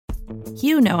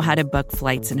You know how to book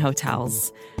flights and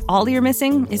hotels. All you're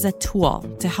missing is a tool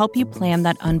to help you plan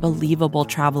that unbelievable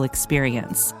travel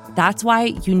experience. That's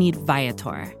why you need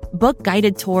Viator. Book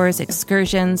guided tours,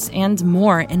 excursions, and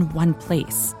more in one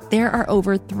place. There are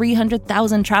over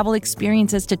 300,000 travel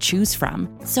experiences to choose from,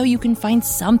 so you can find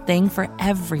something for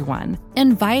everyone.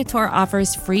 And Viator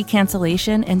offers free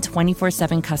cancellation and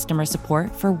 24/7 customer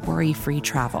support for worry-free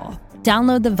travel.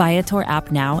 Download the Viator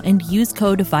app now and use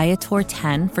code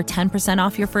Viator10 for 10%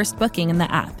 off your first booking in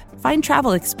the app. Find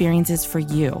travel experiences for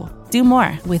you. Do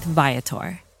more with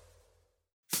Viator.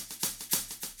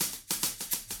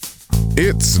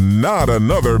 It's not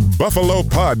another Buffalo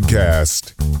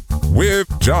podcast with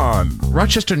John.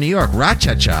 Rochester, New York,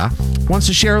 Rachacha wants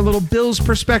to share a little Bills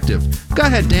perspective. Go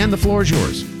ahead, Dan. The floor is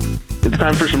yours. It's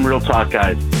time for some real talk,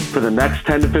 guys. For the next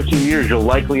 10 to 15 years, you'll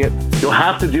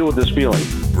have to deal with this feeling.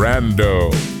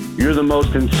 Brando. You're the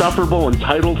most insufferable,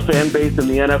 entitled fan base in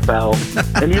the NFL,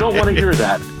 and you don't want to hear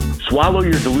that. Swallow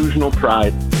your delusional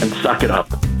pride and suck it up.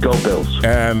 Go Bills.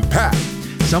 And Pat.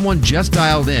 Someone just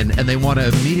dialed in, and they want to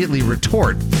immediately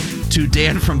retort to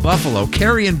Dan from Buffalo.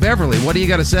 Carrie and Beverly, what do you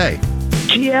got to say?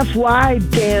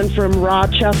 GFY, Dan from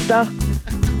Rochester.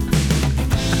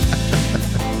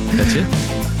 That's it.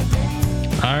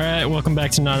 All right, welcome back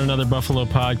to Not Another Buffalo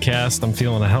podcast. I'm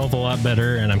feeling a hell of a lot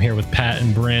better, and I'm here with Pat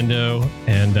and Brando,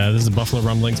 and this is the Buffalo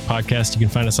Rumblings podcast. You can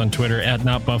find us on Twitter at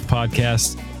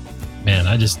NotBuffPodcast. Man,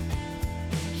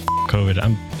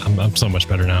 COVID. I'm so much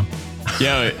better now.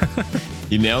 Yeah,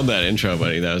 you nailed that intro,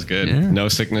 buddy. That was good. Yeah. No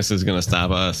sickness is going to stop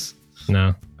us.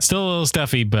 No, still a little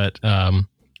stuffy, but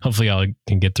hopefully y'all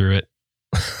can get through it.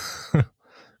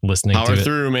 Listening Power to it.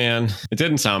 through, man. It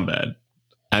didn't sound bad.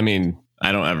 I mean,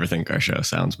 I don't ever think our show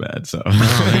sounds bad. So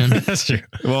That's true.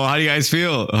 Well, how do you guys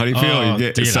feel? How do you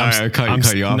feel? Sorry, I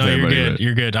cut you off. No, there, you're buddy, good.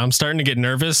 You're good. I'm starting to get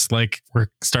nervous. Like we're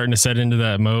starting to set into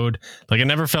that mode. Like I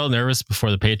never felt nervous before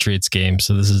the Patriots game,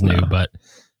 so this is new. No. But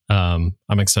I'm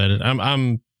excited.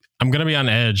 I'm gonna be on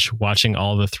edge watching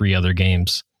all the three other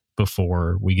games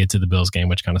before we get to the Bills game,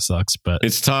 which kind of sucks. But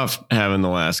it's tough having the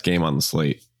last game on the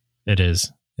slate. It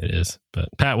is. But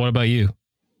Pat, what about you?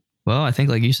 Well, I think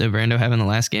like you said, Brando, having the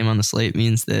last game on the slate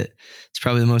means that it's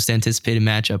probably the most anticipated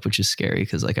matchup, which is scary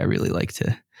because like I really like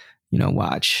to,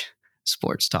 watch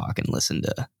sports talk and listen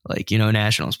to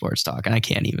national sports talk. And I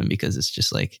can't even because it's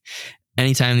just like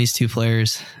anytime these two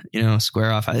players,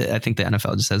 square off, I think the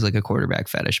NFL just has like a quarterback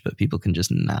fetish, but people can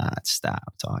just not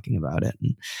stop talking about it.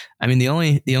 And I mean, the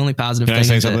only positive thing. Can I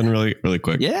say something really, really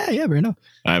quick? Yeah, Brando.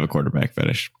 I have a quarterback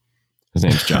fetish. His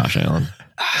name's Josh Allen.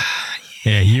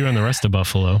 Yeah, you and the rest of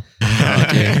Buffalo.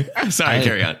 Sorry,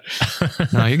 carry on.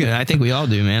 No, you're good. I think we all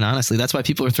do, man. Honestly, that's why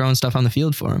people are throwing stuff on the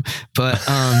field for him. But,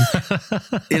 I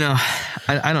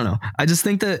don't know. I just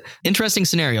think that interesting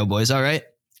scenario, boys. All right.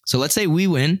 So let's say we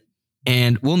win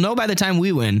and we'll know by the time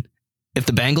we win if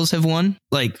the Bengals have won.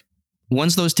 Like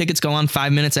once those tickets go on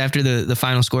 5 minutes after the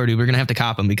final score, dude, we're going to have to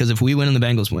cop them because if we win and the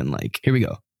Bengals win, like, here we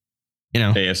go.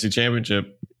 AFC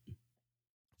Championship.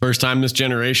 First time this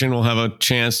generation will have a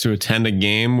chance to attend a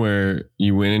game where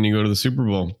you win and you go to the Super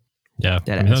Bowl. Yeah,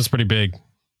 that's pretty big.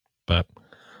 But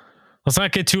let's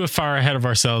not get too far ahead of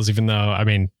ourselves, even though,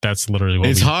 that's literally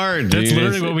what hard. That's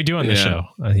literally what we do on this show.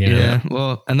 Yeah.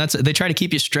 Well, and they try to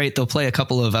keep you straight. They'll play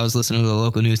I was listening to the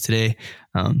local news today,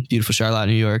 beautiful Charlotte,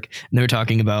 New York, and they were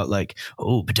talking about like,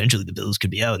 potentially the Bills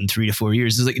could be out in 3 to 4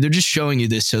 years. It's like, they're just showing you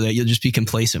this so that you'll just be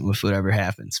complacent with whatever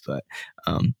happens. But,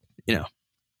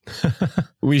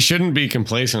 we shouldn't be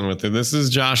complacent with it. This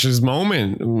is Josh's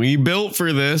moment. We built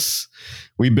for this.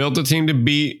 We built a team to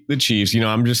beat the Chiefs.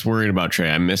 I'm just worried about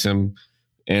Trey. I miss him.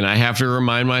 And I have to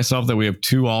remind myself that we have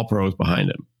 2 All-Pros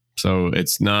behind him. So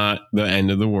it's not the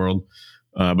end of the world.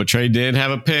 But Trey did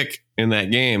have a pick in that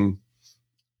game,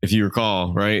 if you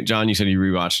recall, right? John, you said you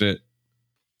rewatched it.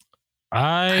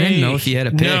 I didn't know if he had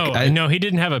a pick. No, he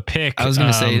didn't have a pick. I was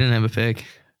going to say he didn't have a pick.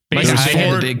 Mike Hyde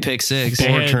had a big pick 6.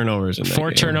 4 turnovers in that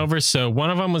 4 game. turnovers. So one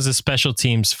of them was a special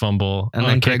teams fumble. And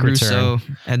then Greg Rousseau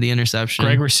had the interception.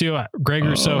 Greg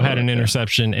Rousseau had an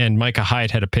interception, and Micah Hyde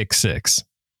had a pick 6.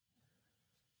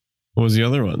 What was the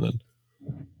other one then?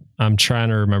 I'm trying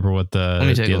to remember what the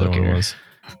other one was.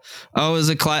 Oh, it was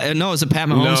a Pat Mahomes fumble. No, it was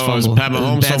a Pat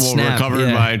Mahomes fumble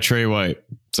recovered by Trey White.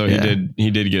 So he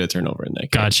did get a turnover in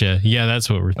that game. Gotcha. Yeah, that's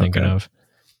what we're thinking of.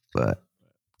 But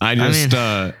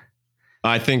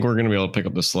I think we're going to be able to pick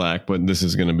up the slack, but this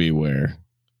is going to be where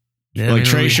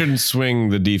Trey shouldn't swing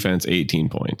the defense 18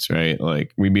 points, right?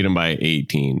 Like we beat them by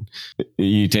 18.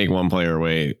 You take one player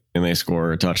away and they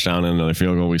score a touchdown and another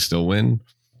field goal, we still win.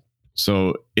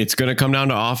 So it's going to come down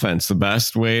to offense. The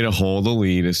best way to hold a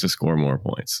lead is to score more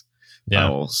points. Yeah. I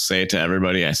will say it to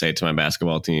everybody. I say it to my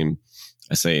basketball team.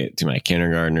 I say it to my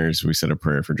kindergartners. We said a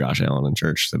prayer for Josh Allen in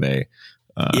church today.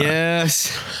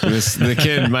 Yes. The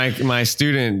kid, my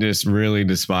student, just really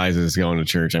despises going to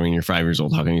church. I mean, you're 5 years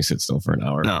old. How can you sit still for an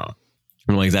hour? No.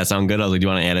 I'm like, does that sound good? I was like, do you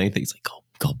want to add anything? He's like, go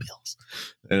Bills.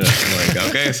 And I'm like,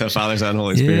 okay. So Father, Son,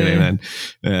 Holy Spirit, amen.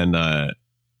 And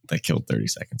that killed 30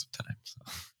 seconds of time. So.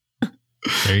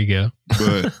 There you go.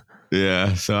 But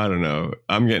yeah, so I don't know.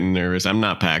 I'm getting nervous. I'm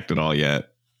not packed at all yet.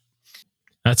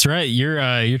 That's right.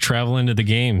 You're traveling to the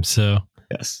game. So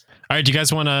yes. All right. Do you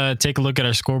guys want to take a look at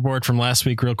our scoreboard from last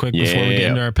week real quick before we get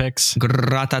into our picks?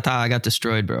 Gratata, I got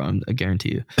destroyed, bro. I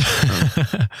guarantee you.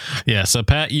 Yeah. So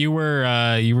Pat, you were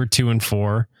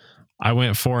 2-4. I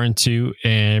went 4-2,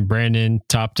 and Brandon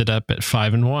topped it up at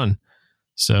 5-1.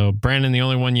 So Brandon, the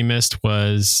only one you missed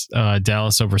was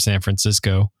Dallas over San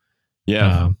Francisco.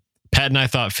 Yeah. Pat and I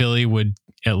thought Philly would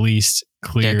at least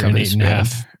clear an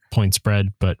 8.5 point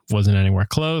spread, but wasn't anywhere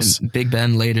close. And Big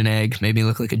Ben laid an egg, made me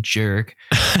look like a jerk.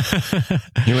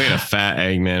 He laid a fat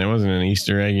egg, man. It wasn't an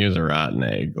Easter egg. It was a rotten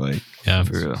egg. Like, yeah,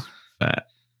 for real. Fat.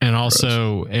 And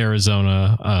also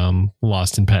Arizona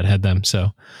lost and Pat had them.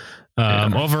 So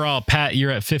overall, Pat,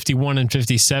 you're at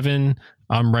 51-57.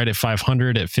 I'm right at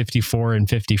 500 at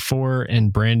 54-54.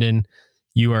 And Brandon,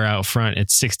 you are out front at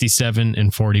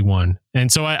 67-41.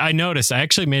 And so I noticed I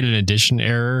actually made an addition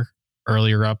error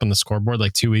earlier up on the scoreboard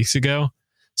like 2 weeks ago.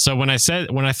 So when I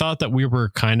thought that we were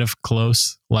kind of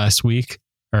close last week,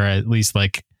 or at least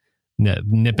like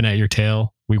nipping at your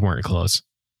tail, we weren't close.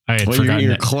 I had forgotten.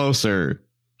 You're closer,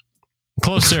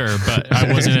 but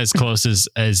I wasn't as close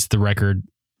as the record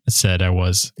said I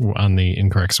was on the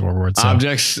incorrect scoreboard. So.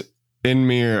 Objects in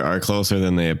mirror are closer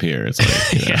than they appear. It's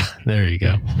like, yeah, there you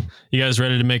go. You guys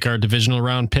ready to make our divisional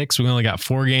round picks? We only got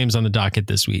 4 games on the docket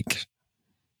this week.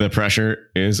 The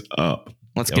pressure is up.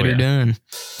 Let's get her done.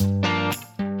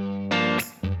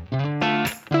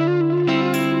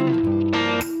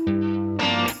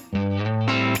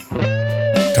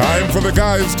 Time for the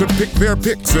guys to pick their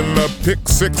picks in the Pick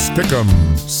Six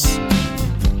Pick'ems.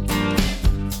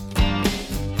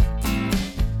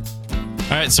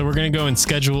 All right, so we're going to go in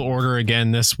schedule order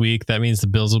again this week. That means the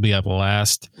Bills will be up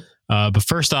last. But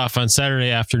first off, on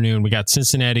Saturday afternoon, we got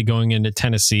Cincinnati going into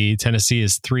Tennessee. Tennessee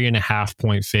is 3.5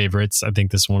 point favorites. I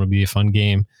think this one will be a fun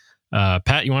game.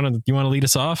 Pat, you want to lead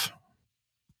us off?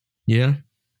 Yeah.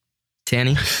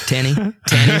 Tanny.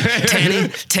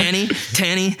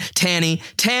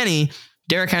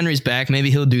 Derrick Henry's back.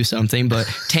 Maybe he'll do something. But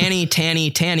Tanny.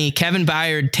 Kevin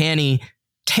Byard. Tanny.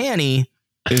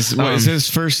 Is his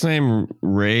first name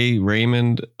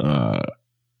Raymond?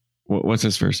 What's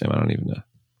his first name? I don't even know.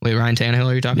 Wait, Ryan Tannehill,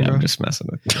 are you talking about? I'm just messing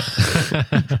with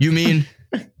you. You mean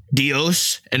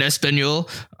Dios in Espanol?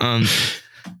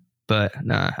 But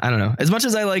nah, I don't know. As much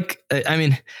as I think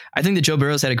that Joe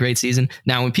Burrow's had a great season.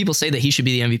 Now, when people say that he should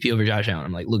be the MVP over Josh Allen,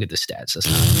 I'm like, look at the stats.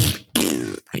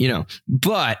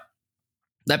 But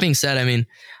that being said, I mean,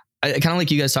 I kind of like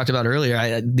you guys talked about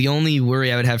earlier. The only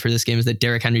worry I would have for this game is that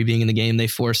Derrick Henry being in the game, they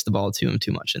force the ball to him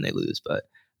too much and they lose. But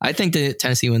I think that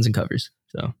Tennessee wins and covers.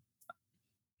 So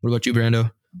what about you, Brando?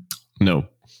 No,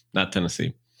 not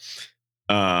Tennessee.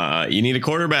 You need a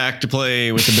quarterback to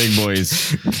play with the big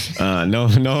boys.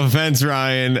 No offense,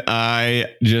 Ryan. I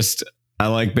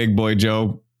like big boy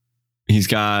Joe. He's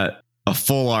got a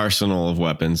full arsenal of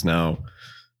weapons now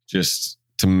just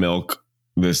to milk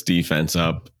this defense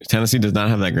up. Tennessee does not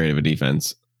have that great of a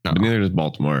defense, but neither does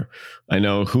Baltimore. I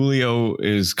know Julio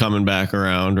is coming back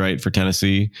around, right, for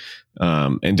Tennessee.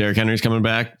 And Derrick Henry's coming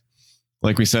back.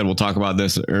 Like we said, we'll talk about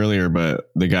this earlier, but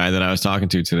the guy that I was talking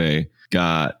to today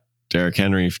got Derrick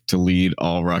Henry to lead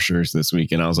all rushers this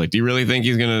week. And I was like, do you really think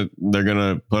they're going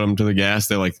to put him to the gas?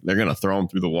 They're going to throw him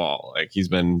through the wall. Like, he's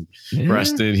been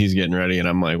rested. He's getting ready. And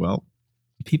I'm like, well,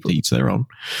 people each their own.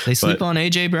 They sleep on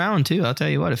AJ Brown too. I'll tell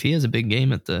you what, if he has a big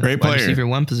game at the wide receiver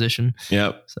 1 position.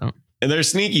 Yep. So, and they're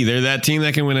sneaky. They're that team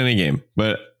that can win any game,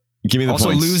 but give me the also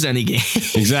points. Lose any game.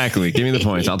 Exactly. Give me the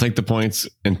points. I'll take the points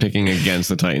and picking against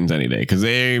the Titans any day because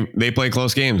they play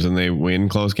close games and they win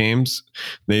close games.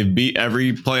 They've beat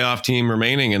every playoff team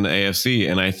remaining in the AFC,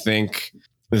 and I think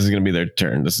this is going to be their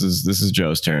turn. This is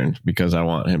Joe's turn because I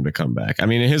want him to come back. I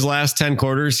mean, in his last 10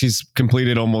 quarters, he's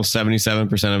completed almost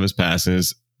 77% of his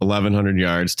passes, 1,100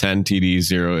 yards, 10 TDs,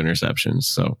 0 interceptions.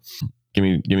 So give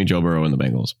me Joe Burrow and the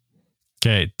Bengals.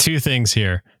 Okay, 2 things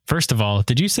here. First of all,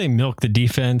 did you say milk the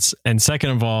defense? And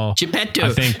second of all, Geppetto.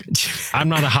 I think I'm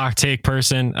not a hot take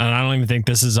person, and I don't even think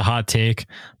this is a hot take,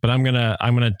 but I'm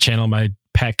gonna channel my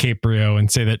Pat Caprio and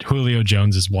say that Julio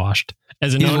Jones is washed.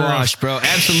 He's washed, bro.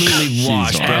 Absolutely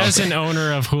washed, bro. As an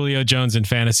owner of Julio Jones in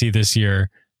fantasy this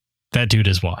year, that dude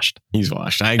is washed. He's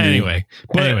washed. I agree. Anyway.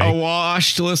 A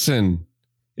washed, listen,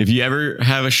 if you ever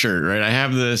have a shirt, right? I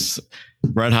have this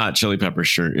Red Hot Chili Pepper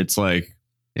shirt. It's like,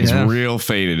 it's real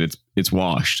faded. It's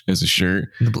washed as a shirt.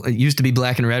 It used to be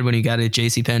black and red when you got it at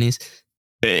JCPenney's.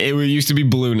 It used to be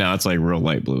blue. Now it's like real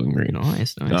light blue and green.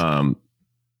 Nice.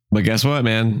 But guess what,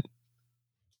 man?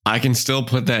 I can still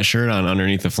put that shirt on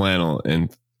underneath the flannel and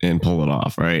pull it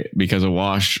off, right? Because a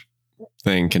wash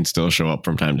thing can still show up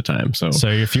from time to time. So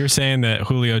if you're saying that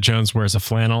Julio Jones wears a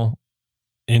flannel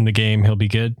in the game, he'll be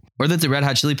good? Or that the Red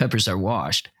Hot Chili Peppers are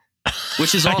washed,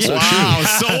 which is also true. Wow,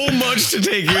 so much to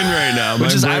take in right now.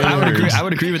 I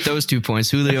would agree with those 2 points.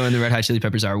 Julio and the Red Hot Chili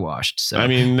Peppers are washed. So I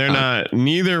mean, they're not.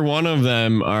 Neither one of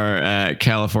them are at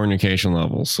Californication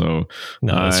level. So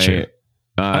no, that's true.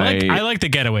 I like the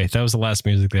Getaway. That was the last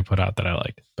music they put out that I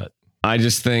liked. But I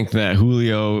just think that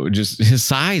Julio, just his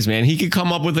size, man, he could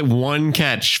come up with one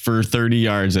catch for 30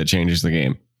 yards that changes the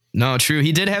game. No, true.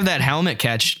 He did have that helmet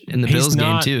catch in the Bills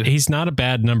game too. He's not a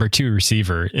bad number 2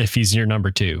 receiver if he's your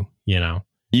number 2, you know.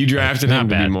 You drafted him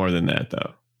to be more than that,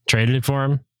 though. Traded it for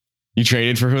him? You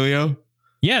traded for Julio?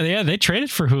 Yeah, they traded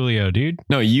for Julio, dude.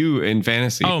 No, you in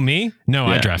fantasy. Oh, me? No,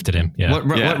 yeah. I drafted him. Yeah. What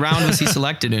round was he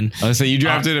selected in? I say you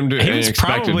drafted him to. He was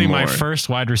probably my first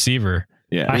wide receiver.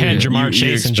 Yeah, I had Jamar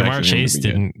Chase, and Jamar Chase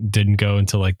didn't go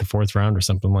until like the 4th round or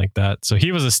something like that. So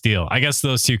he was a steal. I guess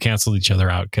those two canceled each other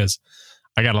out because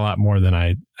I got a lot more than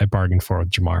I bargained for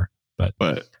with Jamar. But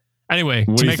anyway,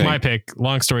 to make my pick,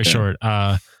 long story short,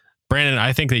 Brandon,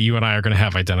 I think that you and I are going to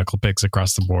have identical picks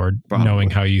across the board,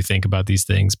 knowing how you think about these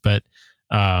things. But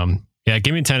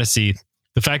give me Tennessee.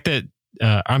 The fact that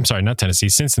I'm sorry, not Tennessee,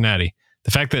 Cincinnati.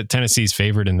 The fact that Tennessee's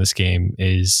favored in this game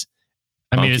is,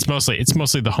 it's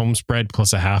mostly the home spread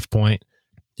plus a half point.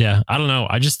 Yeah, I don't know.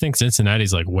 I just think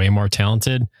Cincinnati's like way more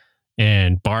talented,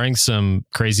 and barring some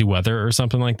crazy weather or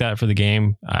something like that for the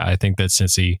game, I think that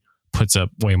Cincy puts up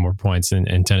way more points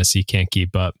and Tennessee can't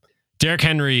keep up. Derrick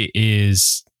Henry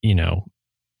is,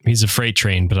 he's a freight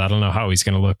train, but I don't know how he's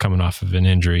going to look coming off of an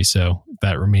injury. So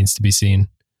that remains to be seen.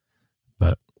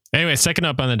 But anyway, second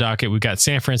up on the docket, we've got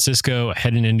San Francisco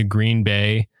heading into Green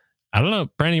Bay. I don't know.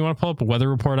 Brandon, you want to pull up a weather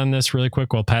report on this really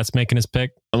quick while Pat's making his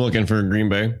pick? I'm looking for Green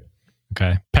Bay.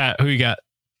 Okay. Pat, who you got?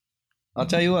 I'll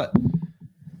tell you what.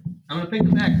 I'm going to pick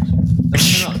the Packers.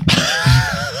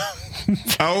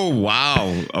 Oh,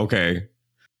 wow. Okay.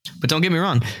 But don't get me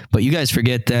wrong. But you guys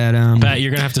forget that... Pat,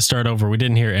 you're going to have to start over. We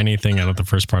didn't hear anything out of the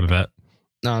first part of that.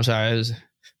 No, I'm sorry. I was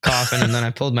coughing and then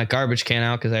I pulled my garbage can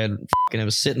out because it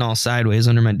was sitting all sideways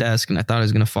under my desk and I thought it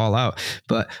was going to fall out.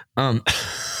 But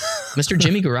Mr.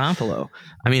 Jimmy Garoppolo,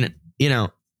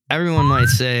 everyone might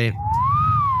say...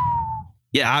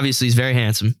 Yeah, obviously he's very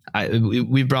handsome.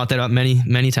 We brought that up many,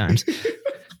 many times.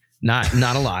 Not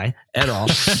a lie at all.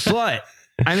 But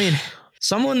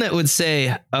someone that would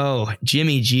say, "Oh,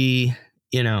 Jimmy G,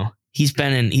 he's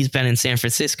been in San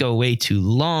Francisco way too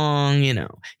long.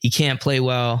 He can't play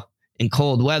well in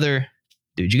cold weather."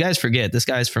 Dude, you guys forget this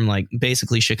guy's from like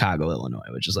basically Chicago, Illinois,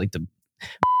 which is like the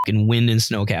fucking wind and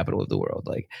snow capital of the world.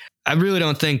 Like, I really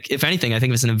don't think, if anything, I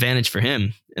think it's an advantage for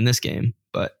him in this game.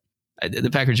 But the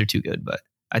Packers are too good, but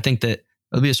I think that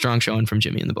it'll be a strong showing from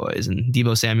Jimmy and the boys. And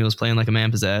Deebo Samuel's playing like a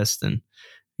man possessed. And,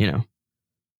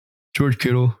 George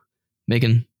Kittle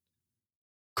making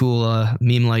cool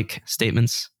meme-like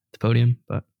statements at the podium.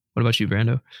 But what about you,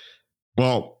 Brando?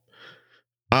 Well,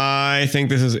 I think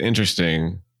this is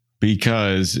interesting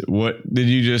because what did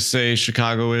you just say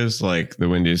Chicago is? Like the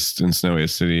windiest and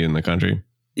snowiest city in the country?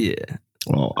 Yeah.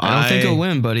 Well, I don't think he'll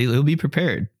win, but he'll be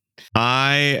prepared.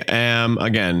 I am,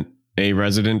 again, a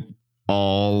resident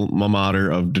alma mater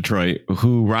of Detroit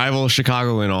who rivals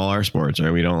Chicago in all our sports,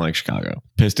 right? We don't like Chicago.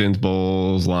 Pistons,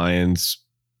 Bulls, Lions,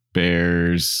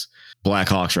 Bears,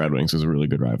 Blackhawks, Red Wings is a really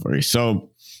good rivalry. So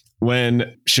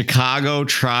when Chicago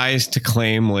tries to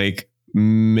claim Lake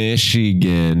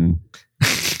Michigan,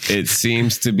 it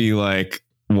seems to be like,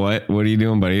 what are you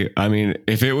doing, buddy? I mean,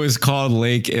 if it was called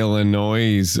Lake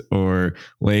Illinois or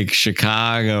Lake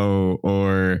Chicago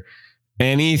or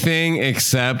anything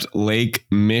except Lake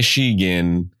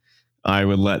Michigan, I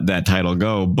would let that title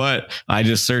go. But I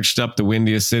just searched up the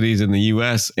windiest cities in the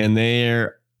U.S. and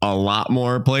there are a lot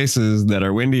more places that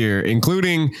are windier,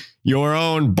 including your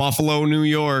own Buffalo, New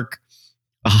York,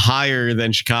 higher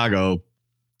than Chicago.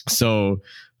 So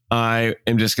I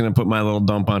am just going to put my little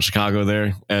dump on Chicago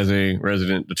there as a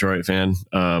resident Detroit fan.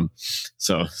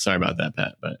 So sorry about that,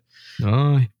 Pat, but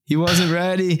he wasn't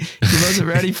ready. He wasn't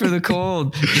ready for the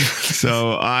cold.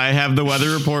 So I have the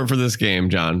weather report for this game,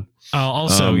 John.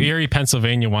 Also, Erie,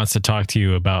 Pennsylvania wants to talk to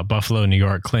you about Buffalo, New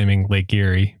York claiming Lake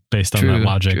Erie based on that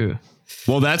logic. True.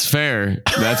 Well, that's fair.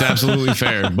 That's absolutely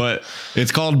fair. But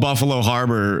it's called Buffalo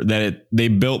Harbor. They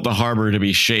built the harbor to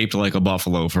be shaped like a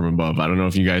buffalo from above. I don't know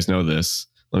if you guys know this.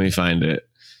 Let me find it.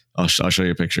 I'll show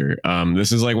you a picture.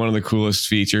 This is like one of the coolest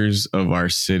features of our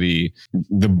city.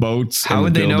 The boats. How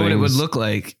would they know what it would look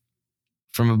like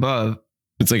from above?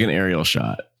 It's like an aerial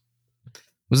shot.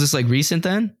 Was this like recent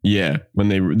then? Yeah, when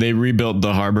they rebuilt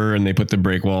the harbor and they put the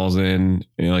break walls in,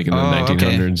 like in the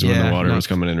 1900s when the water was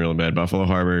coming in real bad. Buffalo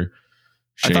Harbor.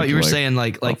 I thought you were saying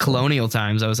like colonial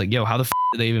times. I was like, yo, how the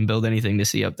did they even build anything to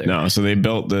see up there? No, so they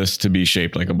built this to be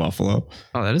shaped like a buffalo.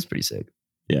 Oh, that is pretty sick.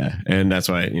 Yeah, and that's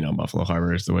why Buffalo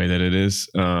Harbor is the way that it is.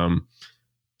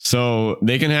 So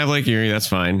they can have Lake Erie, that's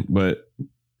fine, but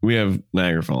we have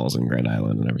Niagara Falls and Grand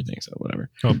Island and everything, so whatever.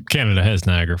 Oh, Canada has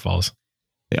Niagara Falls.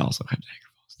 They also have Niagara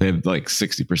Falls. They have like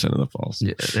 60% of the falls.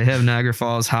 Yeah, they have Niagara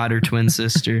Falls, hotter twin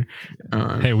sister.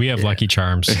 Hey, we have Lucky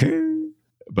Charms.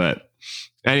 But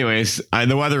anyways,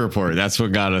 the weather report, that's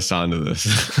what got us onto this.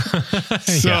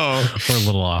 So we're a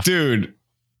little off. Dude,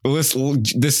 listen,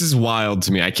 this is wild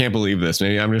to me. I can't believe this.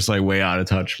 Maybe I'm just like way out of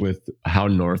touch with how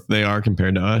north they are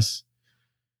compared to us.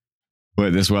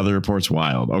 But this weather report's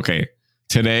wild. Okay.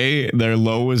 Today, their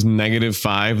low was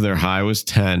 -5. Their high was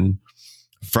 10.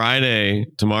 Friday,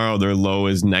 tomorrow, their low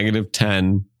is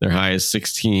 -10. Their high is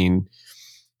 16.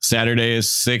 Saturday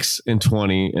is 6 and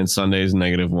 20. And Sunday is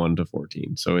 -1 to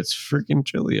 14. So it's freaking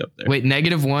chilly up there. Wait,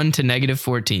 -1 to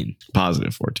 -14.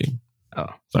 Positive 14. Oh,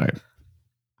 sorry.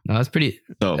 No, that's pretty.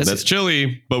 So that's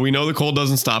chilly, but we know the cold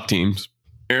doesn't stop teams.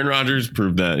 Aaron Rodgers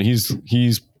proved that. He's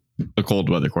a cold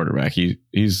weather quarterback.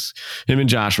 He's him and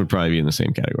Josh would probably be in the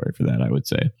same category for that, I would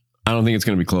say. I don't think it's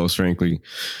going to be close, frankly.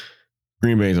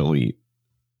 Green Bay's elite.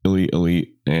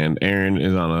 And Aaron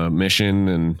is on a mission,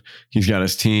 and he's got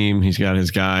his team, he's got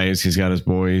his guys, he's got his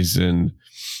boys, and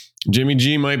Jimmy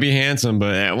G might be handsome,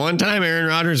 but at one time Aaron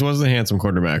Rodgers was the handsome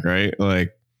quarterback, right?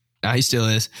 Like, he still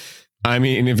is. I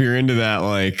mean, if you're into that,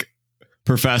 like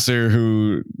professor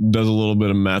who does a little bit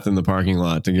of meth in the parking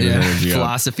lot to get his energy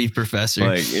philosophy up. Professor.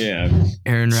 Like, yeah.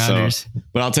 Aaron Rodgers. So,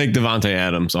 but I'll take Devontae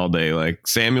Adams all day. Like,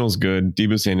 Samuel's good.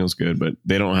 Deebo Samuel's good, but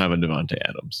they don't have a Devontae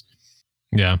Adams.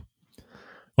 Yeah.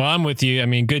 Well, I'm with you. I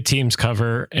mean, good teams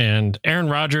cover, and Aaron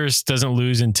Rodgers doesn't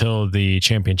lose until the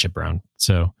championship round.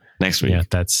 So next week. Yeah,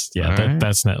 that's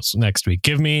next week.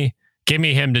 Give me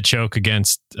him to choke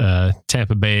against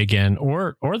Tampa Bay again,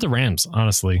 or the Rams,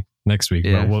 honestly, next week.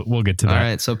 Yeah. But we'll get to that. All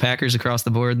right, so Packers across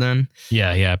the board then?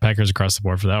 Yeah, Packers across the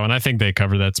board for that one. I think they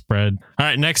cover that spread. All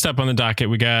right, next up on the docket,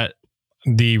 we got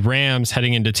the Rams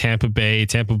heading into Tampa Bay.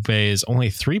 Tampa Bay is only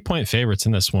 3-point favorites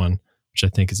in this one, which I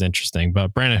think is interesting.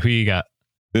 But Brandon, who you got?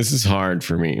 This is hard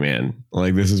for me, man.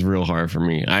 Like, this is real hard for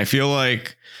me. I feel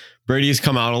like Brady's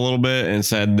come out a little bit and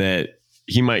said that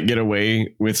he might get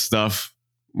away with stuff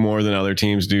more than other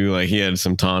teams do. Like, he had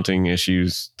some taunting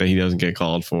issues that he doesn't get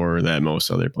called for that most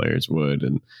other players would.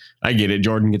 And I get it.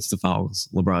 Jordan gets the fouls.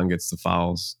 LeBron gets the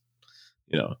fouls.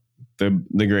 The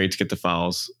greats get the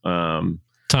fouls.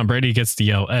 Tom Brady gets to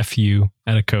yell F you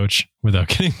at a coach without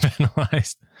getting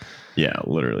penalized. Yeah,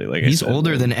 literally. Like, he's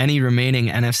older than any remaining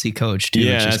NFC coach, too.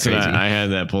 Yeah, which is crazy. I had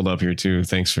that pulled up here too.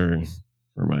 Thanks for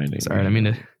reminding. Sorry, I mean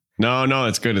to. No,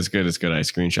 it's good. It's good. I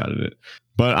screenshotted it,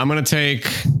 but I'm gonna take.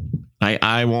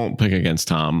 I won't pick against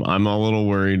Tom. I'm a little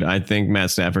worried. I think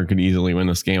Matt Stafford could easily win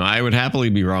this game. I would happily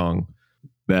be wrong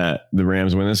that the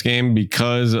Rams win this game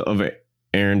because of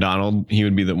Aaron Donald. He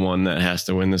would be the one that has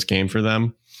to win this game for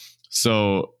them.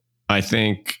 So I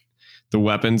think the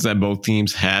weapons that both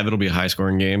teams have, it'll be a high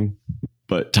scoring game,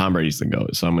 but Tom Brady's the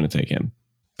GOAT. So I'm going to take him.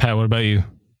 Pat, what about you?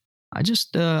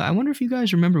 I wonder if you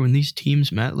guys remember when these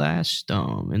teams met last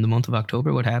in the month of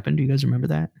October. What happened? Do you guys remember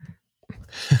that?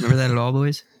 Remember that at all,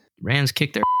 boys? Rams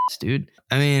kicked their ass, dude.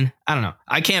 I mean, I don't know.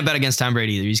 I can't bet against Tom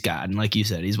Brady either. He's God. And like you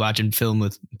said, he's watching film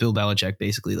with Bill Belichick,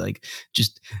 basically like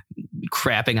just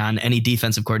crapping on any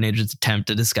defensive coordinator's attempt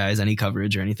to disguise any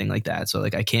coverage or anything like that. So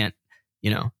like, I can't,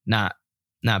 not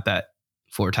bet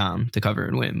for Tom to cover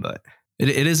and win, but it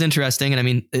is interesting. And I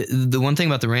mean, the one thing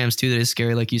about the Rams too that is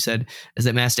scary, like you said, is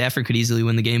that Matt Stafford could easily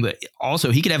win the game, but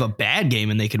also he could have a bad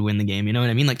game and they could win the game. You know what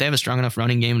I mean? Like, they have a strong enough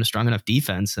running game and a strong enough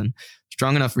defense and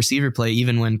strong enough receiver play,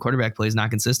 even when quarterback play is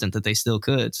not consistent, that they still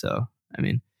could. So, I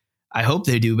mean, I hope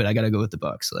they do, but I got to go with the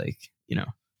Bucs.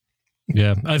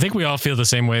 Yeah, I think we all feel the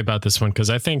same way about this one,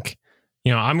 because I think,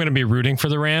 I'm going to be rooting for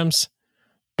the Rams,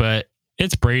 but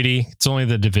it's Brady. It's only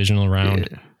the divisional round.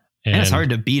 Yeah. And it's hard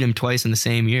to beat him twice in the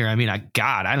same year. I mean, I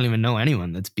don't even know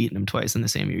anyone that's beaten him twice in the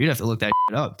same year. You'd have to look that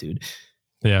up, dude.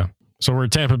 Yeah. So we're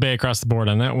Tampa Bay across the board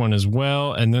on that one as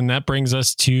well. And then that brings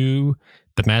us to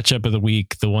the matchup of the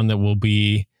week, the one that will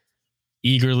be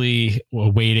eagerly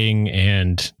waiting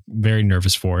and very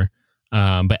nervous for.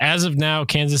 But as of now,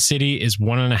 Kansas City is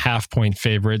 1.5 point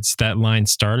favorites. That line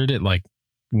started at like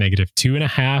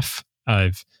 -2.5.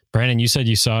 Brandon, you said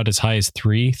you saw it as high as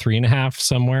 3.5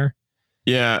 somewhere.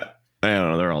 Yeah. I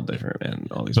don't know. They're all different, man.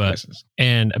 All these places.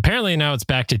 And apparently now it's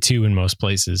back to 2 in most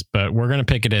places, but we're going to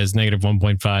pick it as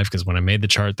 -1.5 because when I made the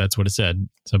chart, that's what it said.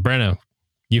 So Brando,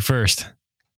 you first.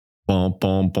 Give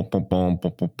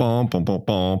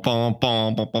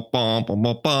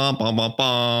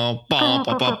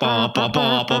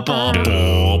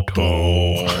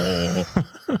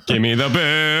me the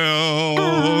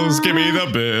Bills. Give me the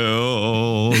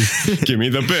Bills. Give me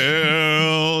the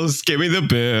Bills. Give me the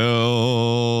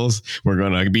Bills. We're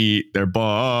gonna beat their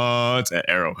butts at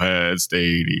Arrowhead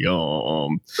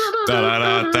Stadium. Da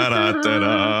da da da da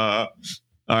da.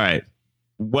 All right.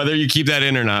 Whether you keep that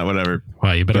in or not, whatever.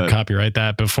 Wow, you better copyright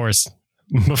that before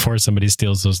somebody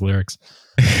steals those lyrics.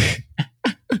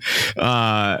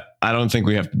 I don't think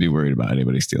we have to be worried about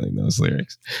anybody stealing those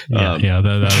lyrics. That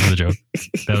was the joke.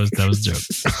 That was the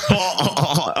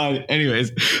joke.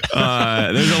 Anyways,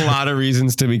 there's a lot of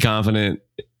reasons to be confident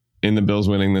in the Bills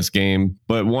winning this game.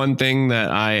 But one thing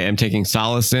that I am taking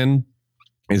solace in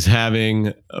is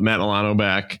having Matt Milano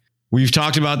back. We've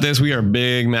talked about this. We are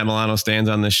big Matt Milano stands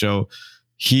on this show.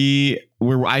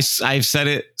 I've said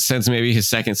it since maybe his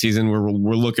second season. We're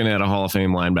looking at a Hall of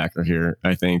Fame linebacker here,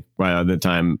 I think, by the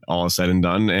time all is said and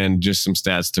done, and just some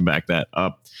stats to back that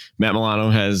up. Matt Milano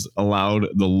has allowed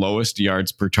the lowest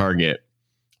yards per target,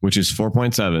 which is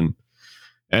 4.7,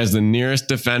 as the nearest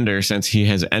defender since he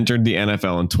has entered the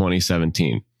NFL in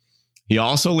 2017. He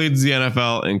also leads the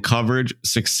NFL in coverage,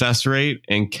 success rate,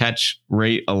 and catch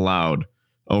rate allowed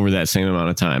over that same amount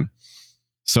of time.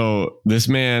 So this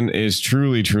man is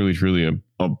truly, truly, truly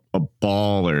a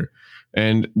baller.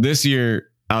 And this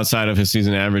year, outside of his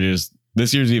season averages,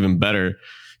 this year's even better.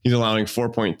 He's allowing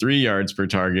 4.3 yards per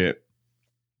target,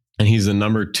 and he's the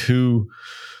number 2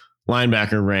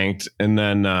 linebacker ranked. And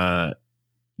then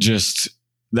just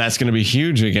that's going to be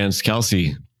huge against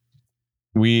Kelsey.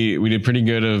 We did pretty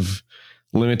good of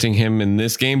limiting him in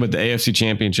this game, but the AFC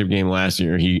Championship game last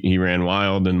year, he ran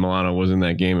wild, and Milano was in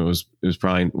that game. It was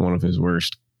probably one of his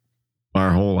worst,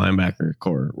 our whole linebacker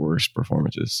core worst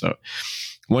performances. So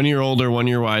 1 year older, 1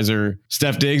 year wiser.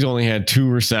 Steph Diggs only had 2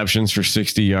 receptions for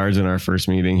 60 yards in our first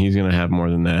meeting. He's going to have more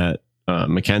than that.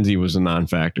 McKenzie was a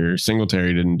non-factor.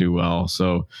 Singletary didn't do well.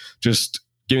 So just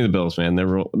give me the Bills, man.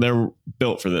 They're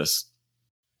built for this.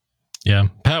 Yeah.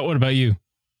 Pat, what about you?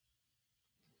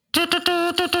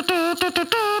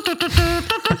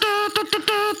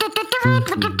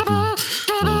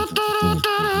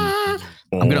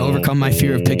 I'm going to overcome my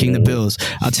fear of picking the Bills.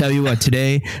 I'll tell you what,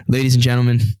 today, ladies and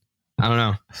gentlemen, I don't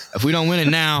know. If we don't win it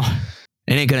now,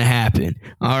 it ain't going to happen.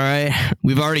 All right.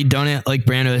 We've already done it. Like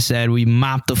Brando said, we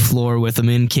mopped the floor with them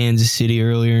in Kansas City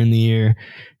earlier in the year.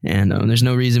 And there's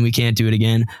no reason we can't do it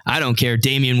again. I don't care.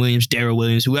 Damian Williams, Darrell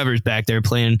Williams, whoever's back there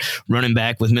playing running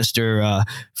back with Mr.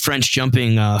 French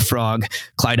jumping frog,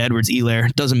 Clyde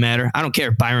Edwards-Helaire. Doesn't matter. I don't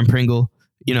care. Byron Pringle.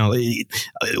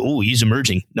 He's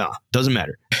emerging. No, doesn't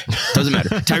matter. Doesn't matter.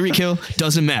 Tyreek Hill,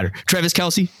 doesn't matter. Travis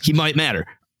Kelce, he might matter.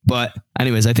 But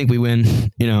anyways, I think we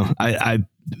win. I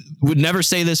would never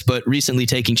say this, but recently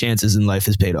taking chances in life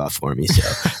has paid off for me.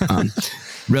 So,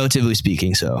 relatively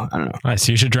speaking, so I don't know. All right,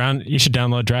 so you should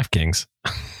download DraftKings.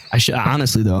 I should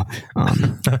honestly though.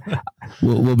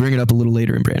 We'll bring it up a little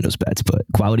later in Brando's bets, but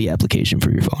quality application for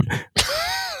your phone.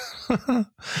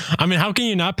 I mean, how can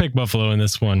you not pick Buffalo in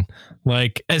this one?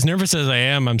 Like, as nervous as I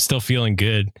am, I'm still feeling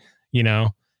good.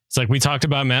 It's like we talked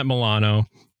about Matt Milano.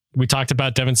 We talked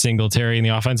about Devin Singletary in the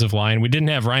offensive line. We didn't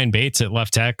have Ryan Bates at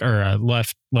left tackle or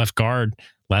left guard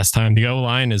last time. The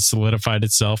O-line has solidified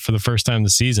itself for the first time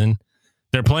this season.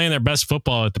 They're playing their best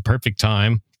football at the perfect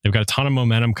time. They've got a ton of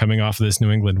momentum coming off of this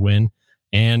New England win.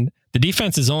 And the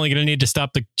defense is only going to need to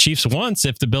stop the Chiefs once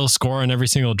if the Bills score on every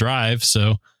single drive.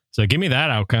 So give me that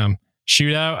outcome.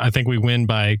 Shootout, I think we win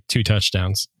by 2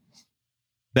 touchdowns.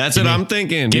 That's what I'm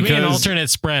thinking. Give me an alternate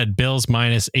spread. Bills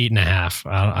 -8.5.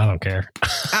 I don't care.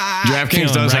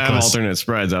 DraftKings does have alternate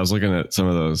spreads. I was looking at some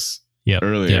of those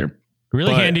earlier. Yep.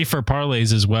 Really handy for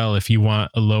parlays as well if you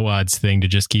want a low odds thing to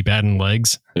just keep adding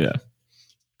legs. Yeah.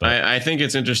 But I think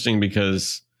it's interesting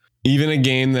because even a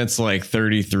game that's like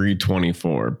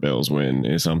 33-24 Bills win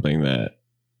is something that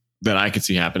I could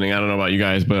see happening. I don't know about you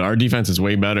guys, but our defense is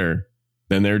way better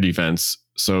than their defense.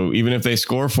 So even if they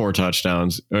score 4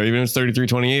 touchdowns, or even if it's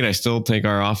 33-28, I still take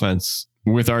our offense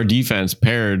with our defense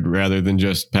paired rather than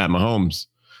just Pat Mahomes.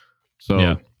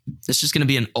 So it's just going to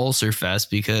be an ulcer fest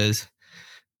because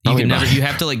You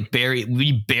have to like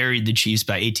we buried the Chiefs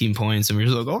by 18 points and we were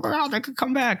just like, oh my God, they could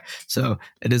come back. So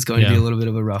it is going to be a little bit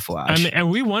of a rough watch. I mean, and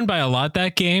we won by a lot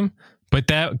that game, but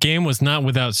that game was not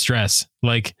without stress.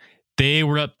 Like they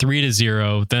were up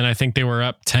 3-0. Then I think they were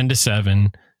up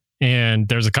 10-7. And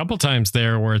there's a couple times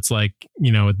there where it's like,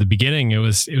 at the beginning, it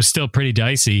was still pretty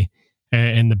dicey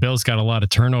and the Bills got a lot of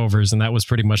turnovers. And that was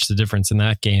pretty much the difference in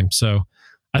that game. So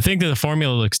I think that the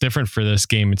formula looks different for this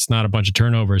game. It's not a bunch of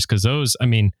turnovers because those,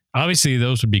 obviously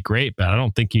those would be great, but I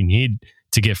don't think you need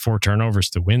to get 4 turnovers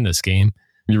to win this game.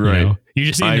 You're right. You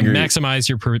just need to maximize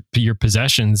your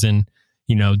possessions and,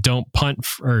 don't punt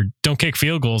or don't kick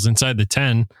field goals inside the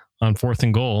 10 on 4th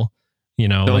and goal,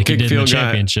 like you did in the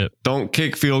championship. Don't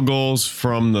kick field goals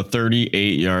from the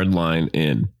 38-yard line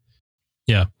in.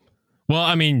 Yeah.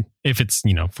 Well, if it's,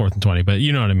 4th and 20, but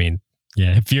you know what I mean?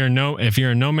 Yeah, if you're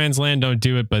in no man's land, don't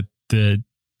do it. But they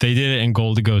did it in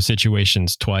goal to go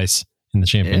situations twice in the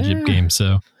championship game.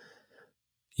 So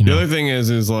the other thing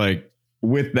is like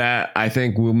with that, I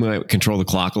think we might control the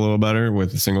clock a little better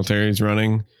with the Singletary's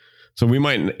running. So we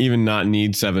might even not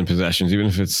need 7 possessions, even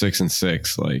if it's 6 and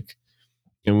 6. Like,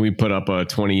 and we put up a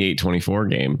 28-24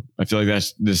 game. I feel like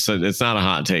that's just it's not a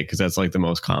hot take because that's like the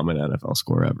most common NFL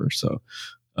score ever. So.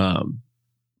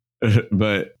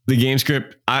 But the game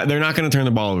script, they're not going to turn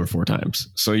the ball over 4 times.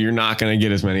 So you're not going to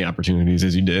get as many opportunities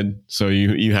as you did. So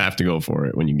you have to go for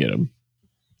it when you get them.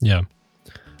 Yeah.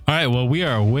 All right. Well, we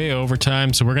are way over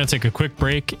time. So we're going to take a quick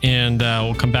break and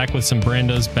we'll come back with some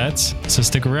Brando's bets. So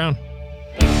stick around.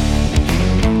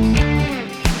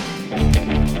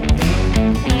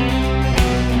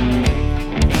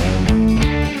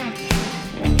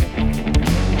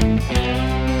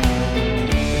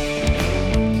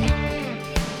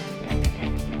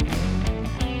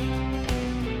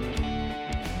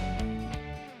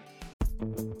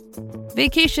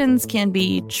 Vacations can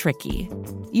be tricky.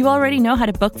 You already know how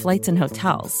to book flights and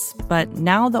hotels, but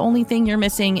now the only thing you're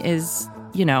missing is,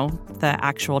 the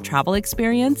actual travel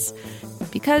experience.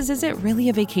 Because is it really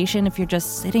a vacation if you're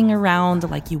just sitting around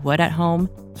like you would at home?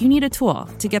 You need a tool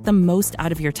to get the most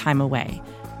out of your time away.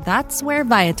 That's where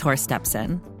Viator steps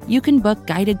in. You can book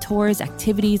guided tours,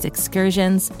 activities,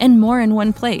 excursions, and more in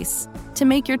one place to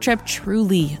make your trip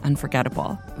truly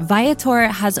unforgettable. Viator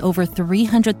has over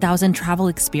 300,000 travel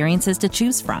experiences to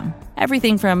choose from.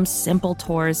 Everything from simple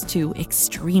tours to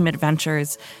extreme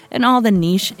adventures and all the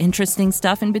niche, interesting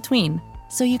stuff in between.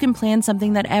 So you can plan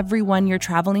something that everyone you're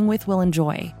traveling with will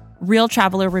enjoy. Real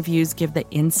traveler reviews give the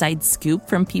inside scoop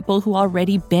from people who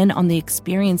already been on the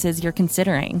experiences you're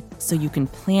considering, so you can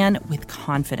plan with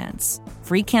confidence.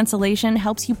 Free cancellation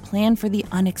helps you plan for the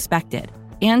unexpected.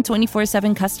 And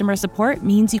 24/7 customer support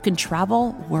means you can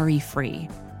travel worry-free.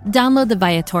 Download the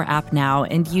Viator app now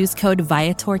and use code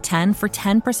Viator10 for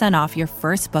 10% off your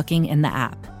first booking in the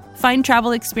app. Find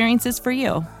travel experiences for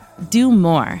you. Do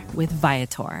more with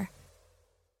Viator.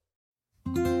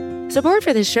 Support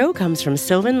for this show comes from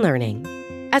Sylvan Learning.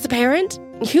 As a parent,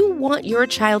 you want your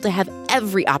child to have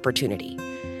every opportunity.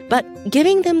 But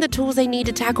giving them the tools they need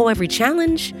to tackle every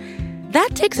challenge,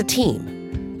 that takes a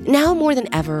team. Now more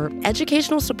than ever,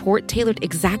 educational support tailored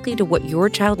exactly to what your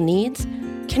child needs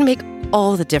can make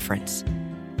all the difference.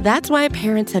 That's why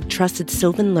parents have trusted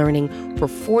Sylvan Learning for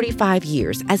 45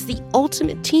 years as the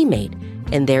ultimate teammate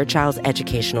in their child's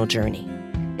educational journey,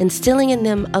 instilling in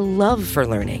them a love for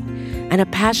learning and a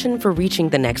passion for reaching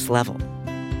the next level.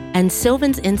 And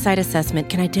Sylvan's Insight Assessment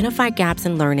can identify gaps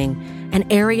in learning and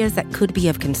areas that could be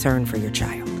of concern for your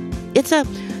child. It's a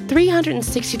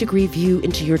 360-degree view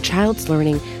into your child's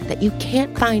learning that you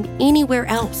can't find anywhere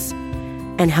else,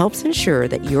 and helps ensure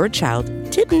that your child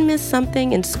didn't miss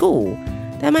something in school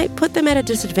that might put them at a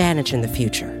disadvantage in the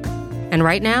future. And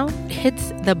right now,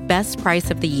 it's the best price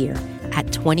of the year at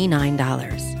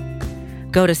 $29.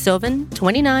 Go to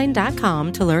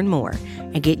sylvan29.com to learn more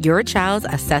and get your child's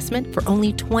assessment for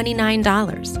only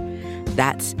 $29.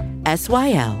 That's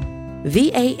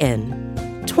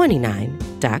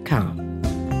SYLVAN29.com.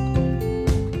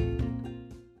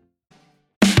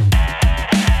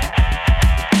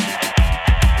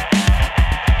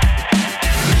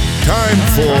 Time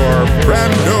for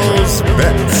Brando's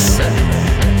Bets.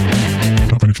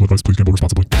 Not financial advice. Please gamble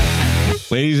responsibly.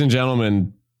 Ladies and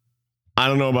gentlemen, I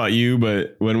don't know about you,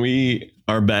 but when we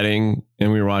are betting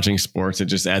and we're watching sports, it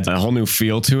just adds a whole new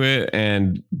feel to it.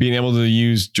 And being able to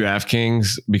use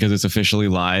DraftKings because it's officially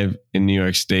live in New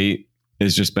York State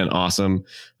has just been awesome.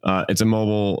 It's a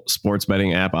mobile sports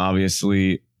betting app,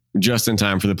 obviously, just in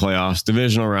time for the playoffs.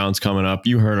 Divisional rounds coming up.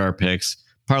 You heard our picks.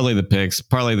 Parlay the picks,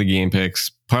 parlay the game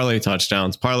picks, parlay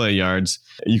touchdowns, parlay yards.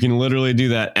 You can literally do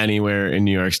that anywhere in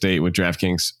New York State with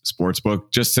DraftKings Sportsbook.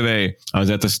 Just today, I was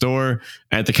at the store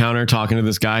at the counter talking to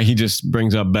this guy. He just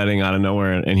brings up betting out of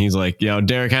nowhere. And he's like,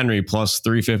 Derrick Henry plus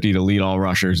 350 to lead all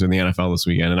rushers in the NFL this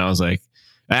weekend. And I was like,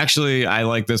 actually, I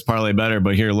like this parlay better,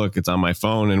 but here, look, it's on my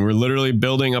phone. And we're literally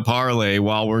building a parlay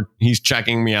while he's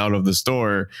checking me out of the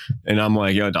store. And I'm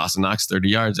like, Dawson Knox, 30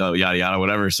 yards, yada, yada,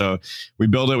 whatever. So we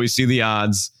build it. We see the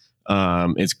odds.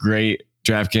 It's great.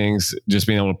 DraftKings, just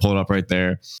being able to pull it up right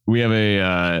there. We have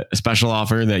a special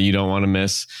offer that you don't want to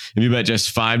miss. If you bet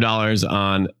just $5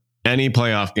 on any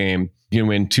playoff game, you can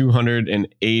win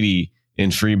 $280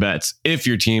 in free bets if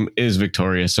your team is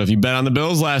victorious. So if you bet on the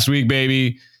Bills last week,